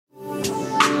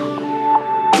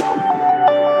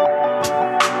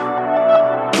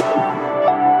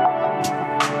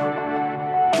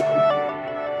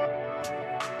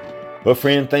Well,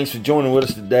 friend, thanks for joining with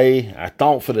us today. Our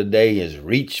thought for the day is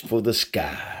reach for the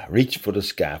sky. Reach for the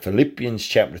sky. Philippians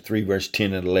chapter 3, verse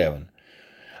 10 and 11.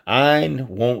 I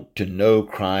want to know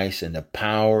Christ and the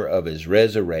power of his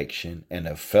resurrection and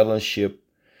the fellowship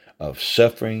of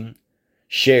suffering,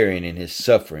 sharing in his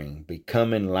suffering,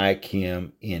 becoming like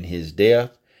him in his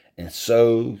death, and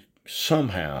so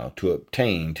somehow to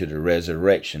obtain to the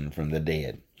resurrection from the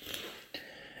dead.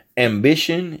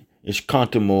 Ambition is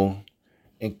contemptible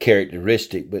and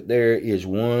characteristic, but there is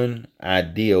one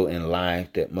ideal in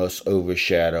life that must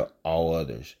overshadow all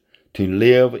others. To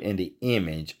live in the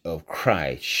image of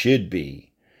Christ should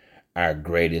be our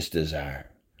greatest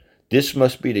desire. This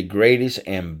must be the greatest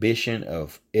ambition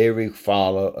of every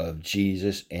follower of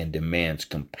Jesus and demands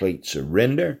complete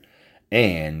surrender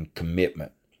and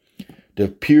commitment. The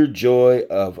pure joy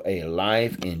of a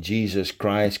life in Jesus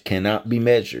Christ cannot be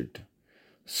measured.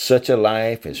 Such a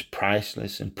life is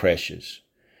priceless and precious.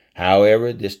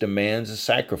 However, this demands a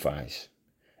sacrifice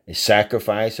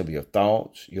of your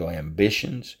thoughts, your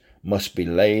ambitions must be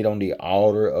laid on the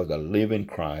altar of the living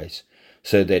Christ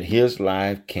so that his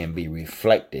life can be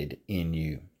reflected in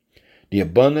you. The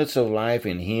abundance of life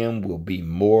in him will be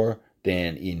more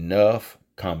than enough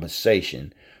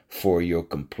compensation for your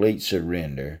complete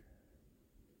surrender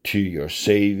to your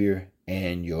Savior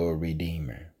and your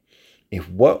Redeemer. If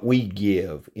what we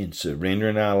give in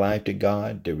surrendering our life to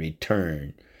God, the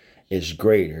return is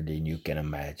greater than you can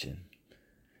imagine.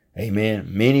 Amen.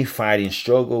 Many fight and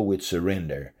struggle with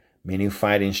surrender. Many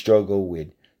fight and struggle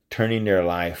with turning their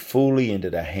life fully into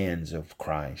the hands of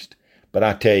Christ. But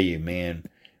I tell you, man,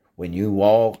 when you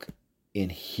walk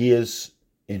in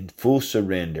full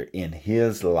surrender in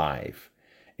his life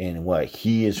and what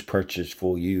he has purchased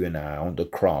for you and I on the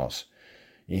cross,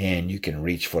 and you can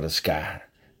reach for the sky,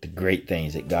 the great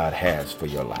things that God has for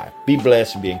your life. Be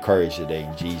blessed and be encouraged today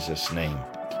in Jesus' name.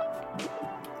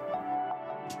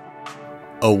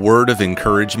 A Word of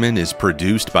Encouragement is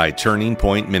produced by Turning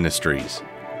Point Ministries.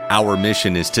 Our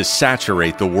mission is to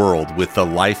saturate the world with the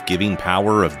life-giving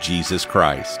power of Jesus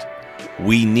Christ.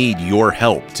 We need your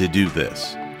help to do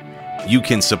this. You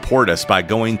can support us by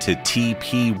going to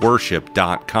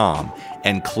tpworship.com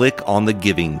and click on the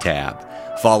Giving tab.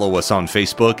 Follow us on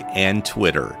Facebook and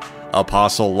Twitter.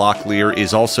 Apostle Locklear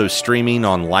is also streaming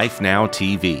on Life Now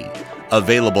TV.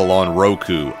 Available on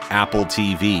Roku, Apple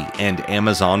TV, and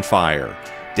Amazon Fire.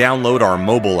 Download our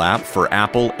mobile app for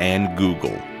Apple and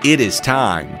Google. It is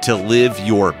time to live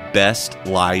your best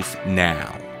life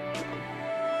now.